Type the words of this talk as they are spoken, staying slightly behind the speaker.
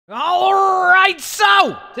Alright,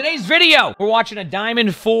 so today's video, we're watching a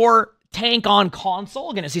Diamond 4 tank on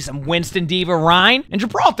console. Gonna see some Winston, Diva, Rhine, and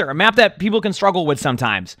Gibraltar, a map that people can struggle with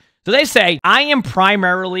sometimes. So they say, I am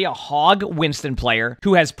primarily a Hog Winston player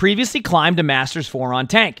who has previously climbed to Masters 4 on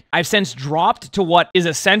tank. I've since dropped to what is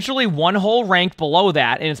essentially one whole rank below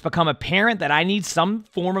that, and it's become apparent that I need some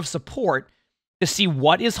form of support to see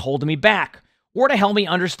what is holding me back, or to help me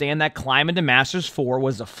understand that climbing to Masters 4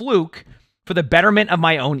 was a fluke for the betterment of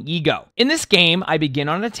my own ego. In this game, I begin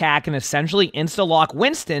on an attack and essentially insta-lock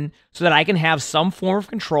Winston so that I can have some form of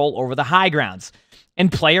control over the high grounds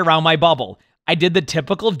and play around my bubble. I did the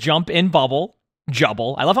typical jump in bubble,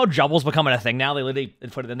 jubble. I love how jubble's becoming a thing now. They literally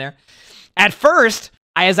put it in there. At first,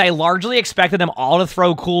 as I largely expected them all to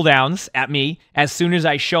throw cooldowns at me as soon as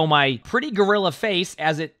I show my pretty gorilla face,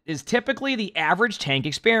 as it is typically the average tank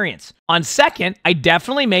experience. On second, I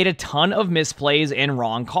definitely made a ton of misplays and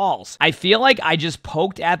wrong calls. I feel like I just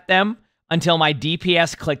poked at them until my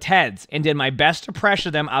DPS clicked heads and did my best to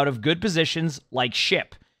pressure them out of good positions like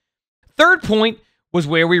ship. Third point was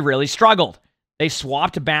where we really struggled. They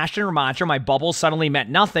swapped Bastion or Mantra, my bubble suddenly meant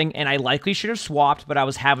nothing, and I likely should have swapped, but I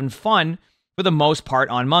was having fun for the most part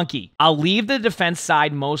on Monkey. I'll leave the defense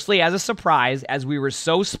side mostly as a surprise, as we were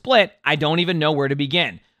so split, I don't even know where to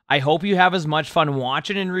begin. I hope you have as much fun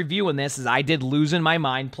watching and reviewing this as I did losing my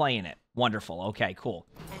mind playing it. Wonderful. Okay, cool.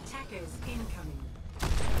 Attackers incoming.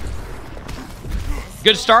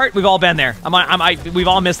 Good start. We've all been there. We've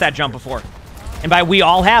all missed that jump before. And by we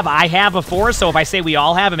all have, I have before, so if I say we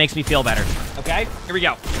all have, it makes me feel better. Okay? Here we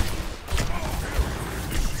go.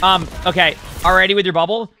 Okay. Already with your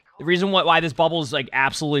bubble? The reason why this bubble is, like,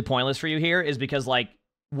 absolutely pointless for you here is because, like,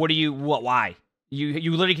 why?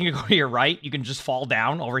 You literally can go to your right. You can just fall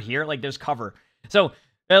down over here. Like, there's cover. So,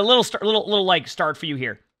 a little start for you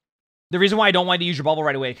here. The reason why I don't want to use your bubble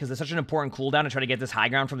right away, because it's such an important cooldown to try to get this high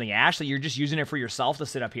ground from the Ash, that you're just using it for yourself to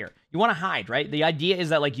sit up here. You want to hide, right? The idea is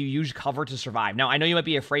that, like, you use cover to survive. Now, I know you might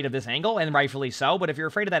be afraid of this angle, and rightfully so, but if you're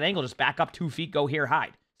afraid of that angle, just back up 2 feet, go here,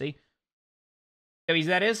 hide. See? How easy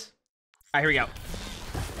that is? All right, here we go.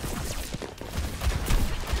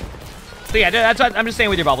 So yeah, that's what I'm just saying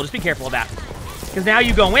with your bubble. Just be careful of that, because now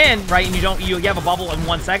you go in, right, and you have a bubble in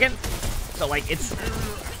 1 second. So like it's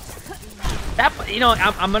that, you know,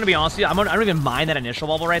 I'm gonna be honest with you. I don't even mind that initial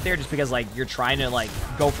bubble right there, just because like you're trying to like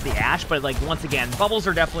go for the Ash, but like once again, bubbles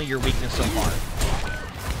are definitely your weakness so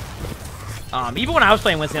far. Even when I was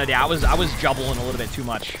playing Winston the other day, I was jubbling a little bit too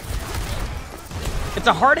much. It's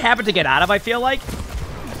a hard habit to get out of, I feel like,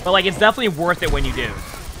 but like it's definitely worth it when you do.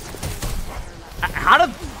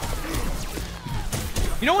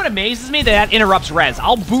 You know what amazes me? That interrupts res.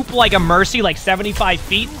 I'll boop like a Mercy like 75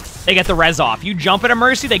 feet. They get the res off. You jump at a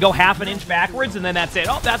Mercy, they go half an inch backwards, and then that's it.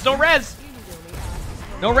 Oh, that's no res.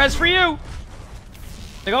 No res for you.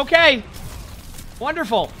 Like, okay.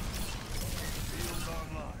 Wonderful.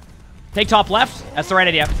 Take top left. That's the right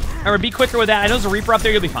idea. Remember, be quicker with that. I know there's a Reaper up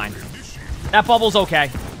there. You'll be fine. That bubble's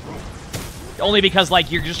okay. Only because,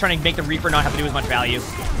 like, you're just trying to make the Reaper not have to do as much value.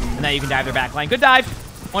 And then you can dive their backline. Good dive.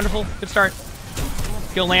 Wonderful. Good start.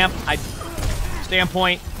 Kill lamp. I stay on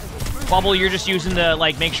point. Bubble, you're just using to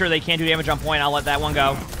like make sure they can't do damage on point. I'll let that one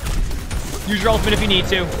go. Use your ultimate if you need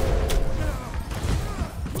to.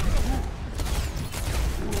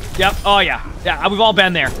 Yep. Oh yeah. Yeah. We've all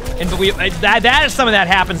been there. And that is something that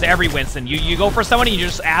happens to every Winston. You go for someone and you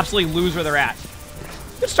just absolutely lose where they're at.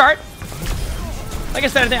 Good start. Like I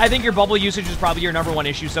said, I think your bubble usage is probably your #1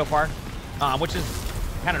 issue so far, which is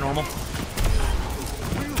kind of normal.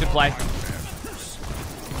 Good play.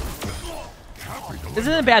 This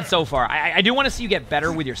isn't bad so far. I do want to see you get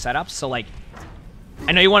better with your setups. So, like,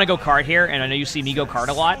 I know you want to go cart here, and I know you see me go cart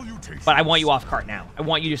a lot, but I want you off cart now. I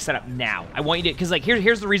want you to set up now. I want you to, because, like,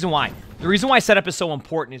 here's the reason why. The reason why setup is so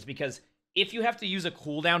important is because if you have to use a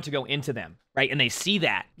cooldown to go into them, right, and they see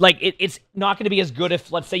that, like, it's not going to be as good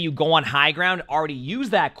if, let's say, you go on high ground, already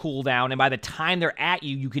use that cooldown, and by the time they're at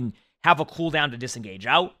you, you can have a cooldown to disengage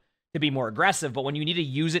out, to be more aggressive, but when you need to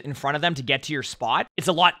use it in front of them to get to your spot, it's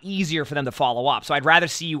a lot easier for them to follow up. So I'd rather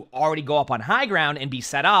see you already go up on high ground and be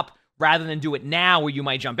set up rather than do it now where you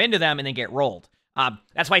might jump into them and then get rolled.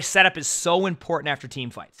 That's why setup is so important after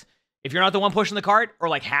team fights. If you're not the one pushing the cart, or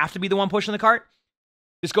like have to be the one pushing the cart,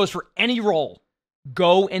 this goes for any role.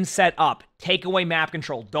 Go and set up. Take away map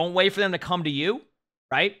control. Don't wait for them to come to you,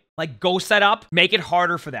 right? Like, go set up. Make it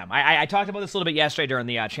harder for them. I talked about this a little bit yesterday during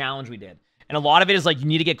the challenge we did. And a lot of it is, like, you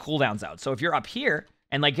need to get cooldowns out. So if you're up here,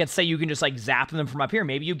 and, like, let's say you can just, like, zap them from up here.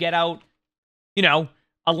 Maybe you get out, you know,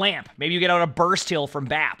 a lamp. Maybe you get out a burst heal from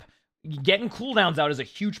BAP. Getting cooldowns out is a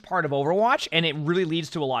huge part of Overwatch, and it really leads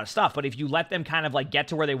to a lot of stuff. But if you let them kind of, like, get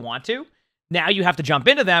to where they want to, Now you have to jump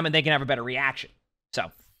into them, and they can have a better reaction.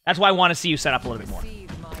 So that's why I want to see you set up a little bit more.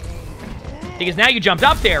 Because now you jumped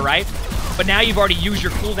up there, right? But now you've already used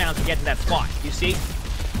your cooldown to get to that spot. You see?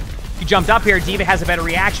 You jumped up here, D.Va has a better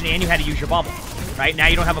reaction, and you had to use your bubble. Right? Now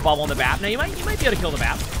you don't have a bubble in the BAP. Now you might be able to kill the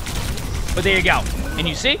BAP. But there you go. And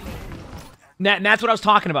you see? And that's what I was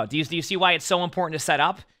talking about. Do you see why it's so important to set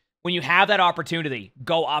up? When you have that opportunity,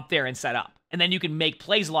 go up there and set up. And then you can make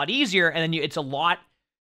plays a lot easier, and then it's a lot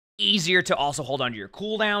easier to also hold on to your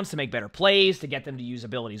cooldowns, to make better plays, to get them to use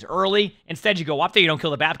abilities early. Instead, you go up there, you don't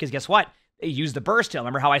kill the BAP, because guess what? They use the burst tail.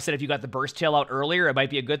 Remember how I said if you got the burst tail out earlier, it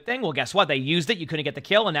might be a good thing? Well, guess what? They used it, you couldn't get the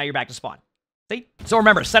kill, and now you're back to spawn. See? So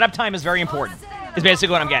remember, setup time is very important, is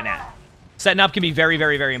basically what I'm getting at. Setting up can be very,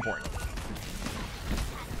 very, very important.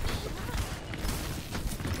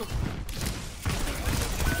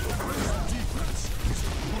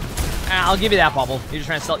 I'll give you that bubble. You're just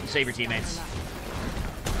trying to save your teammates.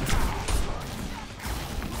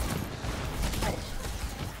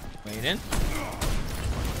 Wait in.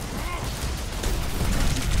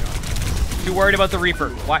 Too worried about the Reaper.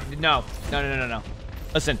 Why? No.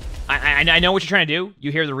 Listen, I know what you're trying to do.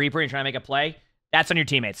 You hear the Reaper and you're trying to make a play. That's on your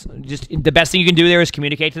teammates. Just the best thing you can do there is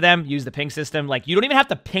communicate to them. Use the ping system. Like, you don't even have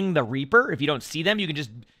to ping the Reaper if you don't see them. You can just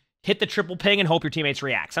hit the triple ping and hope your teammates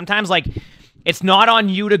react. Sometimes, like, it's not on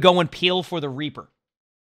you to go and peel for the Reaper.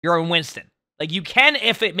 You're on Winston. Like, you can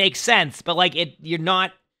if it makes sense, but, like,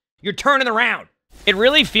 you're turning around. It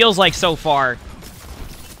really feels like so far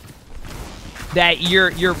that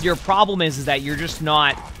your problem is that you're just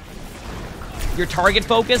not, your target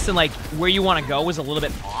focus and, like, where you want to go is a little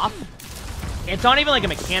bit off. It's not even, like, a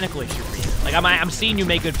mechanical issue for you. Like, I'm seeing you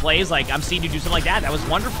make good plays. Like, I'm seeing you do something like that. That was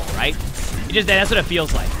wonderful, right? That's what it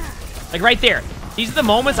feels like. Like, right there. These are the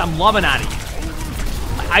moments I'm loving out of you.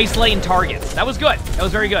 Isolating targets. That was good. That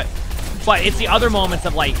was very good. But it's the other moments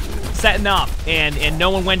of, like, setting up and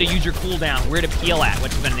knowing when to use your cooldown, where to peel at,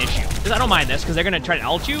 which has been an issue. Because I don't mind this, because they're going to try to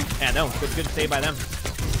ult you. Yeah, no. Good save by them.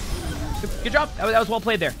 Good job. That was well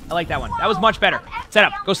played there. I like that one. That was much better. Set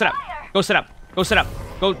up. Go set up. Go set up. Go set up.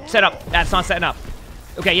 Go set up. That's not setting up.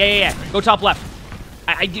 Okay, yeah. Go top left.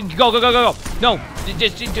 Go. No.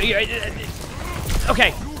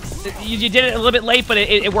 Okay. You did it a little bit late, but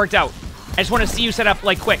it worked out. I just want to see you set up,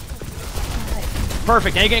 like, quick.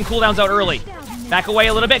 Perfect. Now you're getting cooldowns out early. Back away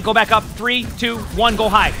a little bit. Go back up. 3, 2, 1. Go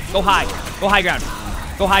high. Go high. Go high ground.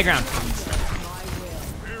 Go high ground.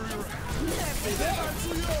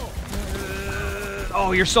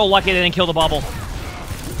 Oh, you're so lucky they didn't kill the bubble.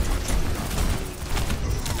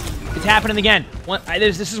 It's happening again.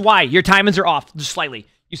 This is why. Your timings are off, just slightly.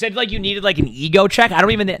 You said, like, you needed, like, an ego check. I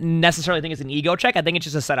don't even necessarily think it's an ego check. I think it's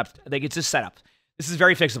just a setup. I think it's just setup. This is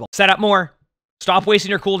very fixable. Set up more. Stop wasting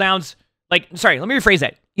your cooldowns. Like, sorry, let me rephrase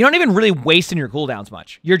that. You're not even really wasting your cooldowns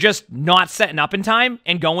much. You're just not setting up in time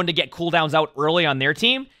and going to get cooldowns out early on their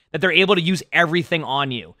team that they're able to use everything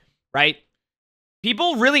on you, right?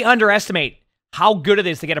 People really underestimate how good it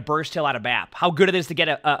is to get a burst tail out of BAP, how good it is to get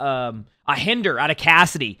a hinder out of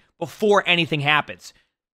Cassidy before anything happens.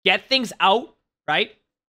 Get things out, right?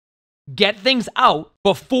 Get things out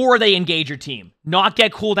before they engage your team, not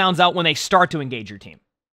get cooldowns out when they start to engage your team.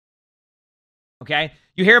 Okay?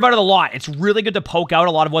 You hear about it a lot. It's really good to poke out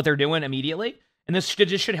a lot of what they're doing immediately, and this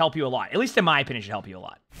should help you a lot. At least in my opinion, it should help you a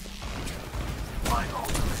lot.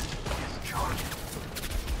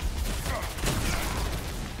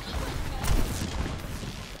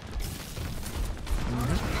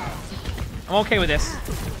 I'm okay with this.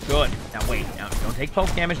 Good. Now wait. Now don't take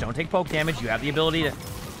poke damage. Don't take poke damage. You have the ability to...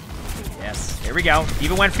 Yes. There we go.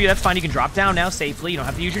 D.Va went for you. That's fine. You can drop down now safely. You don't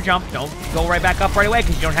have to use your jump. Don't go right back up right away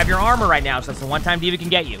because you don't have your armor right now. So that's the one time D.Va can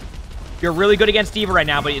get you. You're really good against D.Va right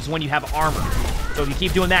now, but it's when you have armor. So if you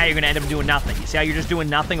keep doing that, you're going to end up doing nothing. You see how you're just doing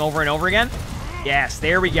nothing over and over again? Yes.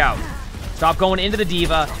 There we go. Stop going into the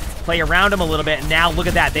D.Va. Play around him a little bit. And now look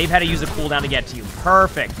at that. They've had to use a cooldown to get to you.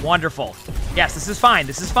 Perfect. Wonderful. Yes, this is fine.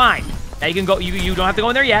 This is fine. Now you can go. You don't have to go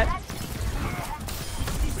in there yet.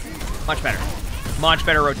 Much better. Much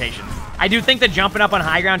better rotation. I do think that jumping up on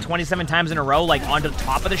high ground 27 times in a row, like onto the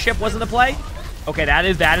top of the ship, wasn't the play. Okay, that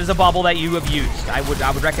is a bubble that you have used. I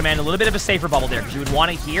would recommend a little bit of a safer bubble there because you would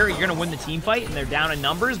want it here. You're gonna win the team fight, and they're down in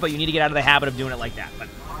numbers, but you need to get out of the habit of doing it like that. But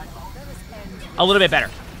a little bit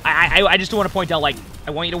better. I just want to point out, like,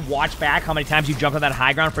 I want you to watch back how many times you jumped on that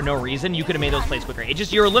high ground for no reason. You could have made those plays quicker. It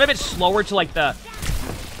just, you're a little bit slower to, like, the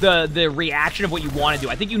reaction of what you want to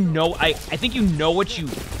do. I think you know what you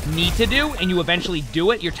need to do, and you eventually do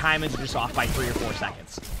it. Your time is just off by 3 or 4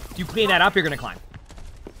 seconds. If you clean that up, you're gonna climb.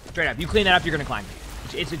 Straight up. You clean that up, you're gonna climb.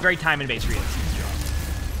 It's very time and based for you.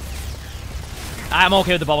 I'm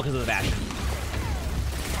okay with the bubble because of the bash.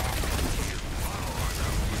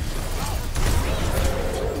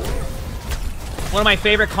 One of my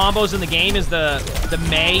favorite combos in the game is the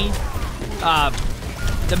Mei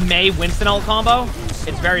Winston ult combo.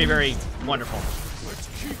 It's very, very wonderful.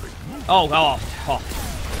 Oh.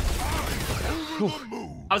 Whew.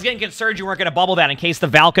 I was getting concerned you weren't going to bubble that in case the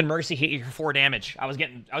Valken Mercy hit you for 4 damage. I was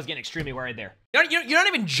getting extremely worried there. You're not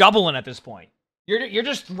even jubbling at this point. You're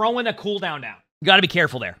just throwing a cooldown down. You got to be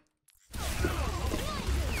careful there.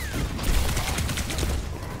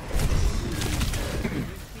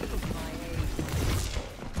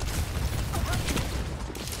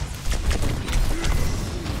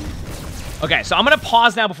 Okay, so I'm going to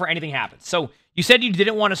pause now before anything happens. So you said you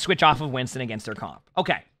didn't want to switch off of Winston against their comp.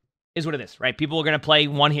 Okay, is what it is, right? People are going to play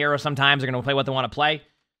one hero sometimes. They're going to play what they want to play.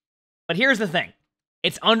 But here's the thing.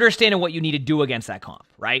 It's understanding what you need to do against that comp,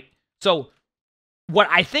 right? So what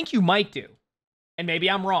I think you might do, and maybe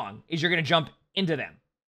I'm wrong, is you're going to jump into them,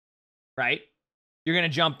 right? You're going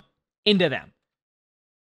to jump into them.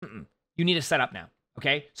 You need to set up now,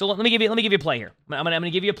 okay? So let me give you a play here. I'm going to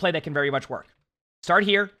give you a play that can very much work. Start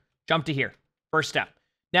here. Jump to here. First step.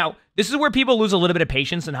 Now, this is where people lose a little bit of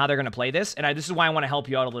patience in how they're going to play this, and this is why I want to help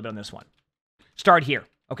you out a little bit on this one. Start here,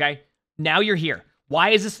 okay? Now you're here.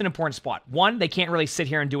 Why is this an important spot? 1, they can't really sit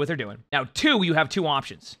here and do what they're doing. Now, 2, you have 2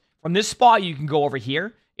 options. From this spot, you can go over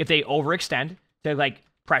here if they overextend to, like,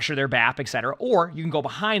 pressure their BAP, etc., or you can go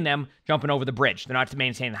behind them, jumping over the bridge. They're not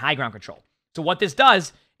maintaining high ground control. So what this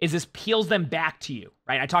does is this peels them back to you,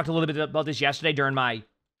 right? I talked a little bit about this yesterday during my...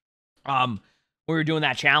 we were doing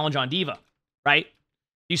that challenge on D.Va, right?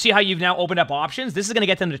 You see how you've now opened up options? This is going to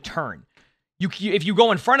get them to turn. If you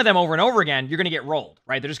go in front of them over and over again, you're going to get rolled,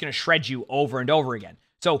 right? They're just going to shred you over and over again.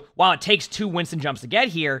 So while it takes 2 Winston jumps to get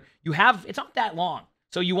here, it's not that long.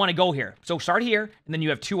 So you want to go here. So start here, and then you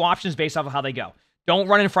have 2 options based off of how they go. Don't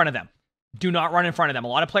run in front of them. Do not run in front of them. A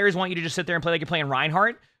lot of players want you to just sit there and play like you're playing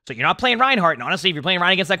Reinhardt. So you're not playing Reinhardt, and honestly, if you're playing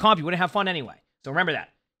Reinhardt against that comp, you wouldn't have fun anyway. So remember that.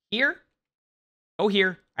 Here, go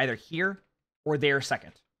here, either here or there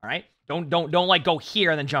second, all right? Don't like go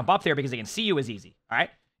here and then jump up there because they can see you as easy, all right?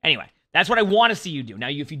 Anyway, that's what I want to see you do. Now,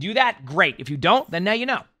 if you do that, great. If you don't, then now you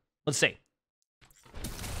know. Let's see.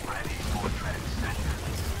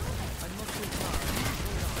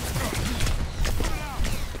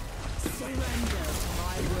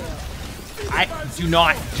 Do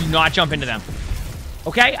not jump into them.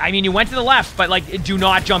 Okay? I mean, you went to the left, but like, do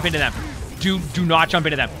not jump into them. Do not jump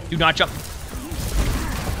into them. Do not jump.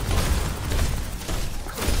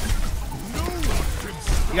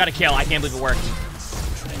 You got to kill. I can't believe it worked.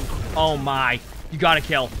 Oh my. You got to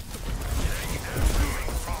kill.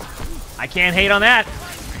 I can't hate on that.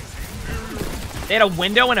 They had a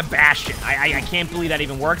window and a bastion. I can't believe that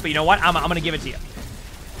even worked, but you know what? I'm going to give it to you.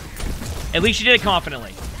 At least you did it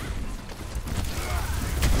confidently.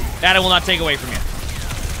 That I will not take away from you.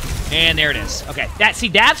 And there it is. Okay.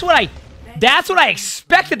 That's what I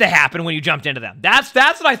expected to happen when you jumped into them. That's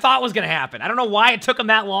what I thought was going to happen. I don't know why it took them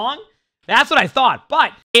that long. That's what I thought.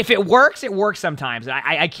 But if it works sometimes.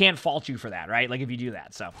 I can't fault you for that, right? Like if you do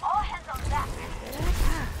that, so. All hands on deck.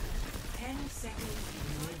 10 seconds.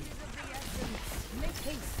 Make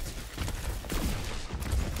haste.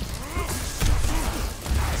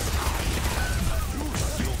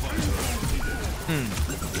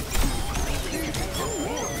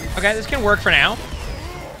 Okay, this can work for now.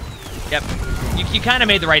 Yep. You kind of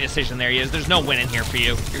made the right decision there. There's no win in here for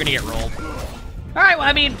you. You're going to get rolled. All right, well,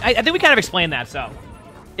 I mean, I think we kind of explained that, so.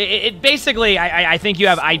 It basically, I think you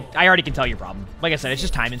have, I already can tell your problem. Like I said, it's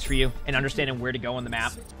just timings for you and understanding where to go on the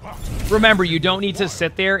map. Remember, you don't need to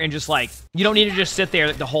sit there and just like, you don't need to just sit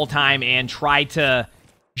there the whole time and try to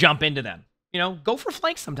jump into them. You know, go for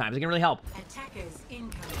flanks sometimes. It can really help. Attackers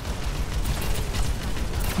incoming.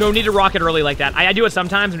 No need to rocket early like that. I do it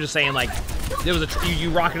sometimes. I'm just saying, like, there was you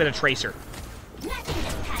rocketed a tracer.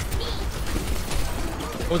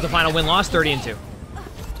 What was the final win-loss? 30-2.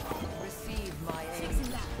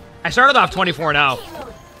 I started off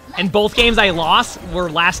 24-0. And both games I lost were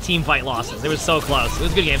last team fight losses. It was so close. It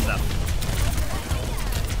was good games, though.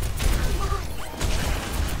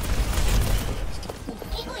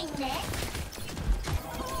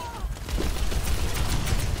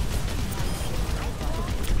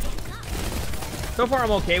 So far,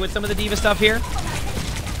 I'm okay with some of the D.Va stuff here.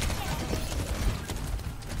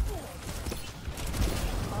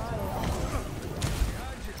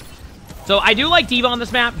 So I do like D.Va on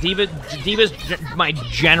this map. D.Va's my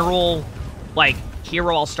general, like,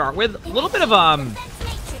 hero I'll start with. A little bit of a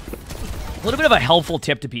helpful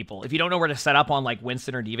tip to people if you don't know where to set up on like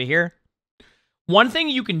Winston or D.Va here. One thing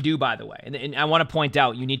you can do, by the way, and I want to point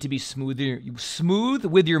out, you need to be smooth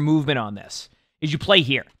with your movement on this, is you play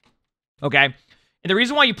here. Okay? And the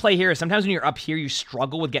reason why you play here is sometimes when you're up here, you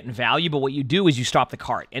struggle with getting value, but what you do is you stop the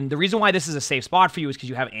cart. And the reason why this is a safe spot for you is because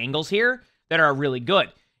you have angles here that are really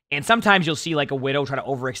good. And sometimes you'll see like a Widow try to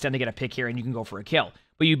overextend to get a pick here, and you can go for a kill.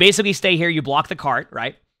 But you basically stay here, you block the cart,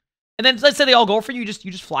 right? And then let's say they all go for you, you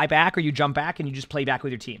just fly back or you jump back and you just play back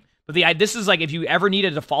with your team. But this is like if you ever need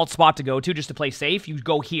a default spot to go to just to play safe, you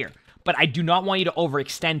go here. But I do not want you to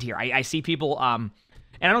overextend here. I see people, and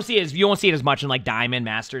I don't see it as, you won't see it as much in like Diamond,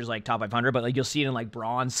 Masters, like Top 500, but like you'll see it in like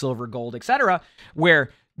Bronze, Silver, Gold, etc.,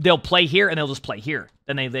 where they'll play here and they'll just play here.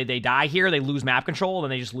 Then they die here, they lose map control,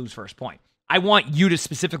 and they just lose first point. I want you to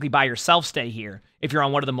specifically by yourself stay here if you're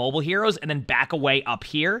on one of the mobile heroes and then back away up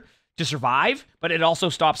here to survive, but it also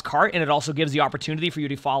stops cart and it also gives the opportunity for you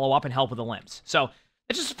to follow up and help with the limbs. So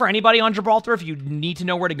it's just for anybody on Gibraltar, if you need to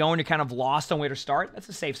know where to go and you're kind of lost on where to start, that's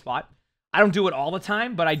a safe spot. I don't do it all the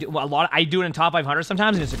time, but I do a lot. I do it in top 500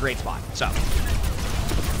 sometimes, and it's a great spot. So,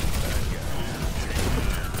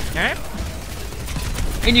 okay,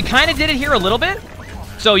 and you kind of did it here a little bit,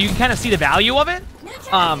 so you can kind of see the value of it.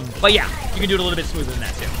 But yeah, you can do it a little bit smoother than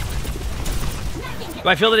that too. Do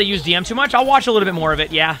I feel that they use DM too much? I'll watch a little bit more of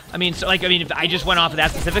it. Yeah, I mean, if I just went off of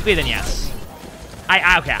that specifically, then yes.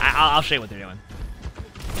 Okay, I'll show you what they're doing.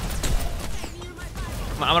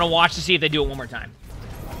 I'm gonna watch to see if they do it one more time.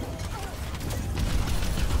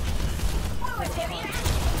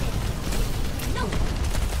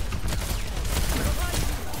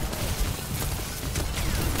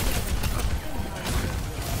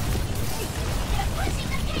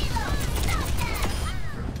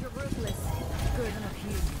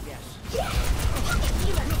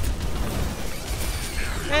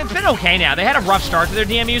 It's been okay now. They had a rough start to their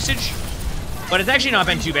DM usage, but it's actually not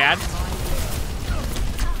been too bad.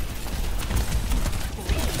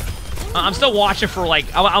 I'm still watching for, like,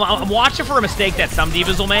 I'm watching for a mistake that some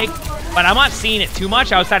divas will make, but I'm not seeing it too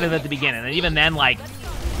much outside of at the beginning. And even then, like,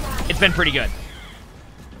 it's been pretty good.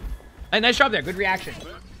 Hey, nice job there. Good reaction.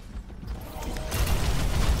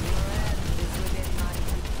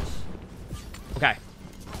 Okay.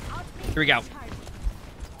 Here we go.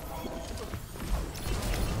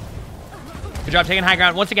 Good job taking high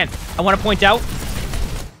ground. Once again, I want to point out,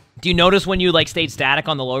 do you notice when you like stayed static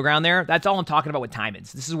on the low ground there? That's all I'm talking about with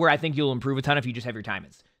timings. This is where I think you'll improve a ton if you just have your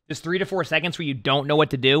timings. Just 3 to 4 seconds where you don't know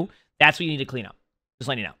what to do. That's what you need to clean up. Just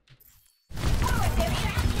letting you know.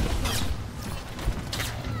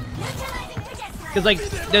 Because like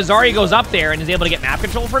the Zarya goes up there and is able to get map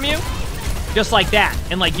control from you. Just like that.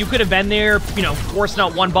 And like you could have been there, you know, forcing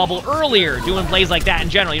out one bubble earlier, doing plays like that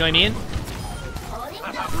in general, you know what I mean?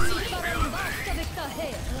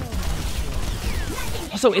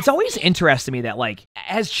 So it's always interesting to me that, like,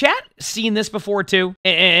 has chat seen this before too?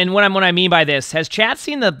 And what I mean by this, has chat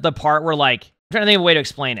seen the part where, like, I'm trying to think of a way to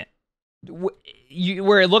explain it,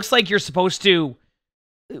 where it looks like you're supposed to.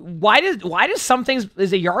 Why does some things,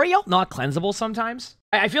 is a Yariel not cleansable sometimes?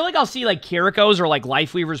 I feel like I'll see like Kiriko's or like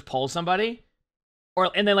Lifeweavers pull somebody,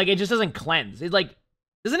 and then like it just doesn't cleanse. It's like,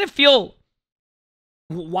 doesn't it feel?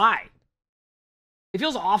 Why? It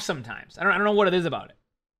feels off sometimes. I don't know what it is about it.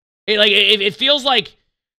 It feels like.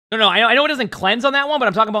 No, I know it doesn't cleanse on that one, but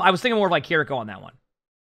I'm talking about, I was thinking more of like Kiriko on that one.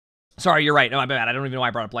 Sorry, you're right. No, my bad. I don't even know why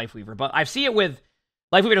I brought up Lifeweaver, but I see it with,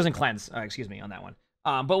 Lifeweaver doesn't cleanse, excuse me, on that one.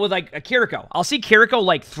 But with like a Kiriko, I'll see Kiriko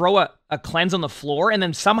like throw a cleanse on the floor, and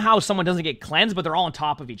then somehow someone doesn't get cleansed, but they're all on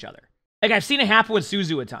top of each other. Like I've seen it happen with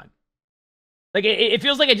Suzu a ton. Like it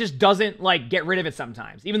feels like it just doesn't like get rid of it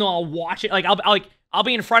sometimes, even though I'll watch it. Like I'll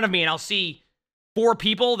be in front of me and I'll see 4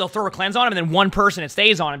 people, they'll throw a cleanse on him, and then 1 person, it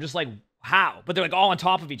stays on him, just like, how? But they're like all on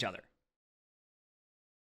top of each other.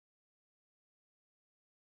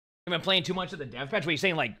 Am I playing too much of the dev patch? What are you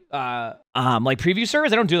saying, like preview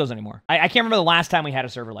servers? I don't do those anymore. I can't remember the last time we had a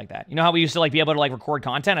server like that. You know how we used to like be able to like record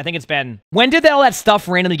content? I think it's been, when did all that stuff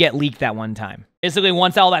randomly get leaked that one time? Basically,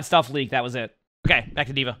 once all that stuff leaked, that was it. Okay, back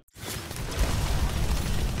to D.Va.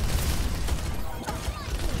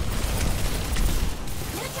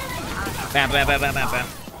 Bam, bam, bam, bam, bam, bam.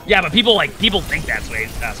 Yeah, but people think that's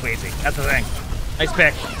Swayze. That's the thing. Nice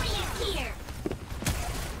pick.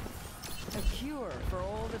 A cure for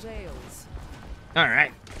all the tales. All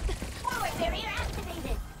right.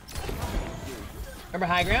 Remember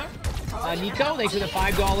high ground? Nico, thanks for the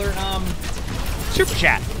 $5 super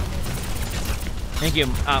chat. Thank you.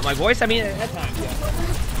 My voice. I mean, at times. Yeah.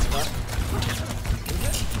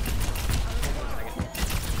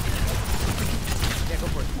 Yeah, go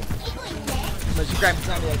for it. Let's grab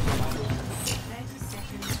some like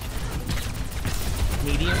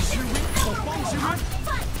medium.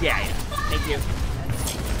 Yeah. Thank you.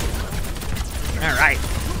 All right.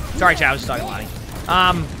 Sorry, chat. I was just talking Lonnie.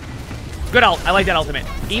 Good ult. I like that ultimate.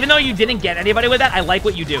 Even though you didn't get anybody with that, I like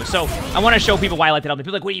what you do. So I want to show people why I like that ultimate.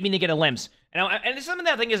 People are like, what do you mean they get a limbs? And it's something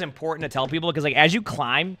that I think is important to tell people because like as you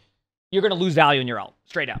climb, you're going to lose value in your ult.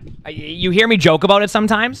 Straight up. You hear me joke about it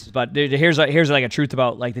sometimes, but here's like a truth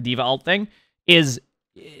about like the D.Va ult thing is...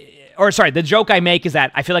 Or sorry, the joke I make is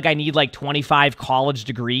that I feel like I need like 25 college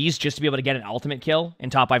degrees just to be able to get an ultimate kill in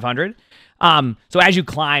top 500. So as you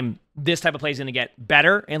climb, this type of play is going to get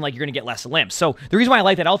better and like you're going to get less limps. So the reason why I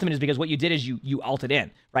like that ultimate is because what you did is you ulted in,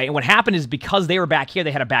 right? And what happened is because they were back here,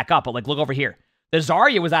 they had to back up. But like look over here. The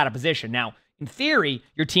Zarya was out of position. Now, in theory,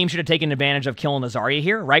 your team should have taken advantage of killing the Zarya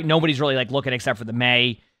here, right? Nobody's really like looking except for the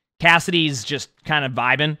Mei. Cassidy's just kind of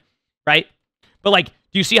vibing, right? But like,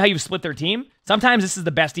 do you see how you've split their team? Sometimes this is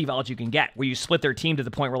the best ult you can get, where you split their team to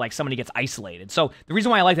the point where like somebody gets isolated. So the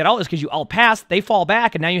reason why I like that ult is because you ult pass, they fall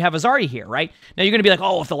back, and now you have a Zarya here, right? Now you're going to be like,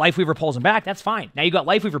 oh, if the Lifeweaver pulls him back, that's fine. Now you got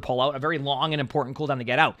Lifeweaver pull out, a very long and important cooldown to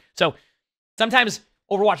get out. So sometimes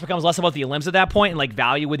Overwatch becomes less about the limbs at that point and like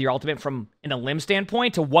value with your ultimate from in a limb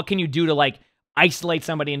standpoint to what can you do to like isolate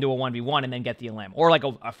somebody into a 1v1 and then get the limb, or like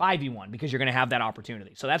a 5v1 because you're going to have that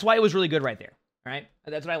opportunity. So that's why it was really good right there, all right?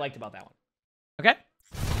 That's what I liked about that one. Okay?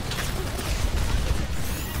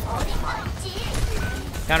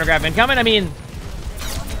 Counter grab incoming. I mean,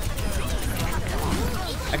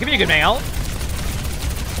 that could be a good mail.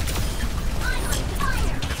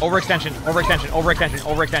 Overextension, overextension, overextension,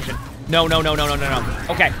 overextension. No.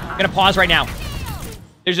 Okay, I'm gonna pause right now.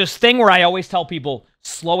 There's this thing where I always tell people,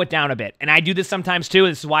 slow it down a bit. And I do this sometimes too.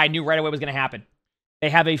 This is why I knew right away it was gonna happen. They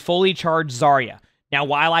have a fully charged Zarya. Now,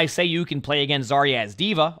 while I say you can play against Zarya as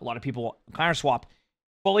D.Va, a lot of people counter swap,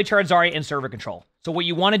 fully charged Zarya in server control. So what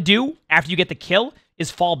you want to do after you get the kill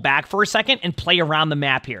is fall back for a second and play around the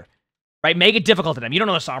map here, right? Make it difficult to them. You don't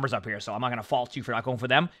know the Sombras up here, so I'm not going to fault you for not going for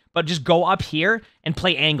them, but just go up here and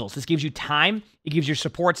play angles. This gives you time. It gives your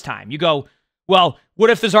supports time. You go, well,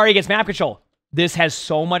 what if the Zarya gets map control? This has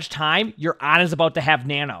so much time. Your Ana's about to have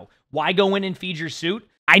nano. Why go in and feed your suit?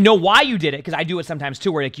 I know why you did it, because I do it sometimes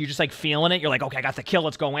too, where like you're just like feeling it. You're like, okay, I got the kill.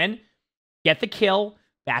 Let's go in. Get the kill.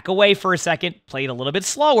 Back away for a second. Play it a little bit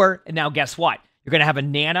slower. And now guess what? You're going to have a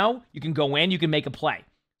nano. You can go in. You can make a play.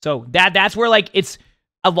 So that's where like it's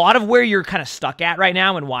a lot of where you're kind of stuck at right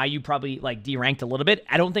now and why you probably like deranked a little bit.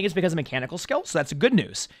 I don't think it's because of mechanical skill. So that's good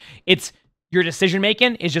news. It's your decision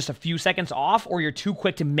making is just a few seconds off or you're too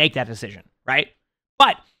quick to make that decision, right?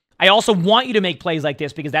 But I also want you to make plays like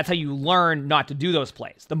this because that's how you learn not to do those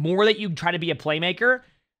plays. The more that you try to be a playmaker,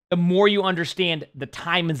 the more you understand the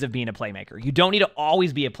timings of being a playmaker. You don't need to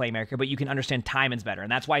always be a playmaker, but you can understand timings better.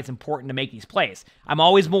 And that's why it's important to make these plays. I'm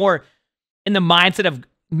always more in the mindset of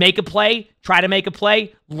make a play, try to make a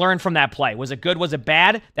play, learn from that play. Was it good? Was it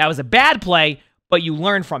bad? That was a bad play, but you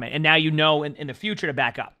learn from it. And now you know in the future to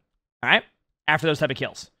back up. All right? After those type of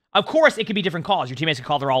kills. Of course, it could be different calls. Your teammates can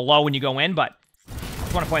call they're all low when you go in, but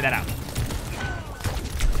just want to point that out.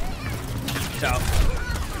 So...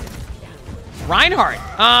 Reinhardt.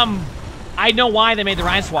 I know why they made the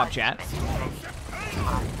Rein swap, chat.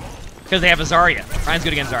 Because they have a Zarya. Rein's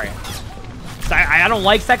good against Zarya. So I don't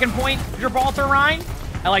like second point Gibraltar Rein.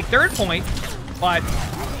 I like third point, but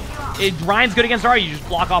Rein's good against Zarya. You just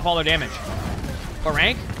block off all their damage. What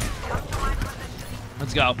rank?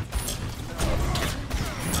 Let's go.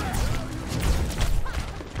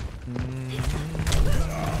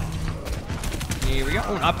 Here we go.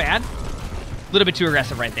 Oh, not bad. A little bit too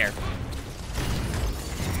aggressive right there.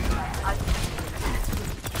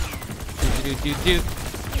 Do.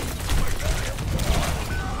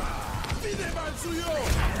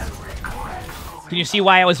 Can you see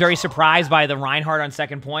why I was very surprised by the Reinhardt on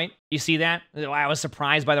second point? You see that? Why I was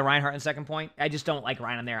surprised by the Reinhardt on second point? I just don't like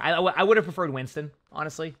Rein on there. I would have preferred Winston,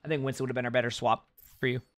 honestly. I think Winston would have been a better swap for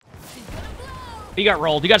you. But you got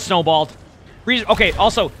rolled. You got snowballed. Okay,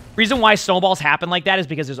 also, reason why snowballs happen like that is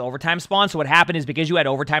because there's overtime spawns. So what happened is because you had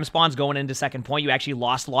overtime spawns going into second point, you actually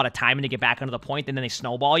lost a lot of time to get back onto the point, and then they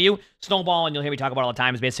snowball you. Snowball, and you'll hear me talk about it all the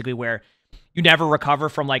time, is basically where you never recover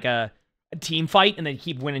from like a team fight, and then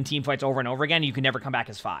keep winning team fights over and over again. You can never come back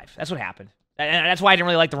as 5. That's what happened. And that's why I didn't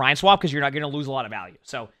really like the Rein swap, because you're not going to lose a lot of value.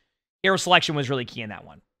 So hero selection was really key in that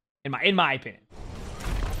one, in my opinion.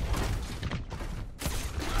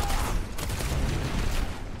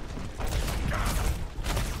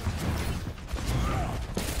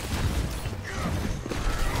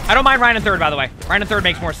 I don't mind Rein in third, by the way. Rein in third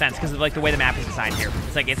makes more sense because of like the way the map is designed here.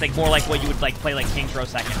 It's like more like what you would like play like King's Row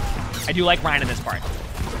second. I do like Rein in this part.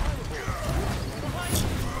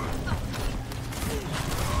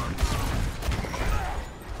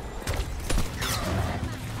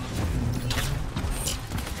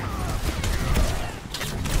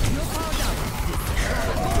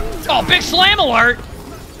 Oh, big slam alert!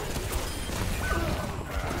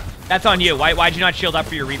 That's on you. Why'd you not shield up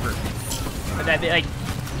for your Reaper? Like,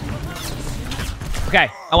 okay,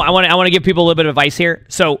 I want to give people a little bit of advice here.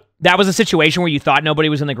 So that was a situation where you thought nobody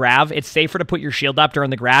was in the grav. It's safer to put your shield up during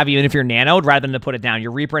the grav, even if you're nanoed, rather than to put it down.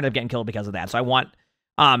 Your Reaper ended up getting killed because of that. So I want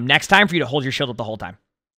next time for you to hold your shield up the whole time.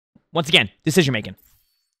 Once again, decision making.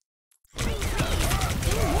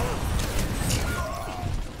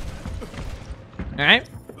 All right,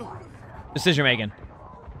 decision making.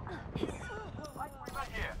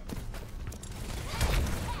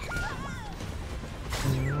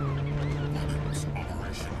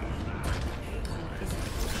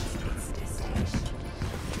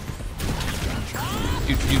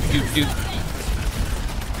 Dude.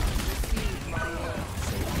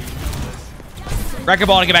 Record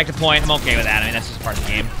ball to get back to point. I'm okay with that. I mean, that's just part of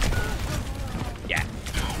the game. Yeah.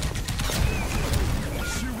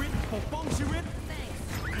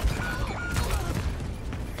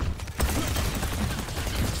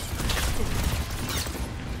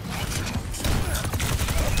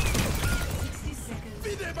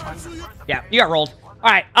 Yeah, you got rolled.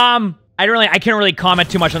 All right. I can't really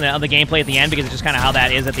comment too much on the gameplay at the end because it's just kind of how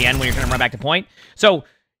that is at the end when you're trying to run back to point. So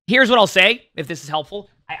here's what I'll say, if this is helpful.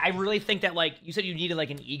 I really think that, like, you said you needed,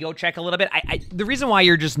 like, an ego check a little bit. The reason why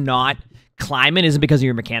you're just not climbing isn't because of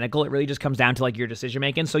your mechanical. It really just comes down to, like, your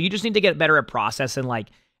decision-making. So you just need to get better at processing, like,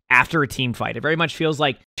 after a team fight. It very much feels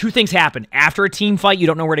like two things happen. After a team fight, you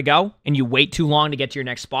don't know where to go, and you wait too long to get to your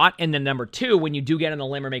next spot. And then number two, when you do get on the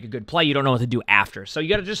limb or make a good play, you don't know what to do after. So you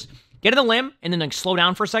got to just get on the limb and then, like, slow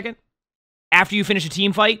down for a second. After you finish a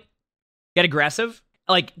team fight, get aggressive,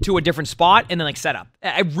 like, to a different spot, and then, like, set up.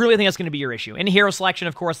 I really think that's going to be your issue. In hero selection,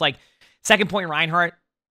 of course, like, second point Reinhardt,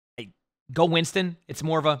 go Winston. It's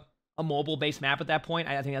more of a mobile-based map at that point.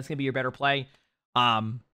 I think that's going to be your better play.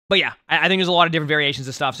 But yeah, I think there's a lot of different variations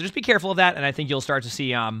of stuff. So just be careful of that, and I think you'll start to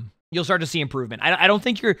see improvement. I don't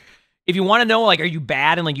think you're, if you want to know, like, are you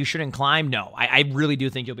bad and, like, you shouldn't climb? No, I really do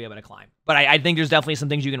think you'll be able to climb. But I think there's definitely some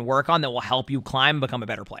things you can work on that will help you climb and become a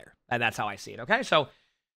better player. And that's how I see it, okay? So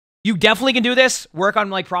you definitely can do this. Work on,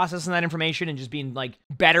 like, processing that information and just being, like,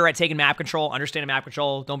 better at taking map control, understanding map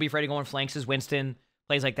control. Don't be afraid to go on flanks as Winston,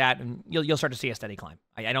 plays like that, and you'll start to see a steady climb.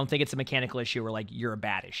 I don't think it's a mechanical issue or, like, you're a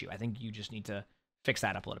bad issue. I think you just need to fix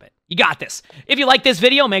that up a little bit. You got this. If you like this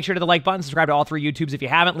video, make sure to hit the like button, subscribe to all 3 YouTubes if you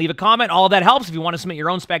haven't, leave a comment. All of that helps. If you want to submit your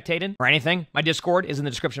own spectating or anything, my Discord is in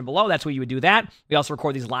the description below. That's where you would do that. We also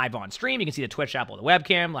record these live on stream. You can see the Twitch app or the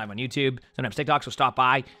webcam, live on YouTube, sometimes TikTok, so stop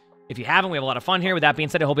by. If you haven't, we have a lot of fun here. With that being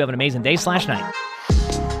said, I hope you have an amazing day/night.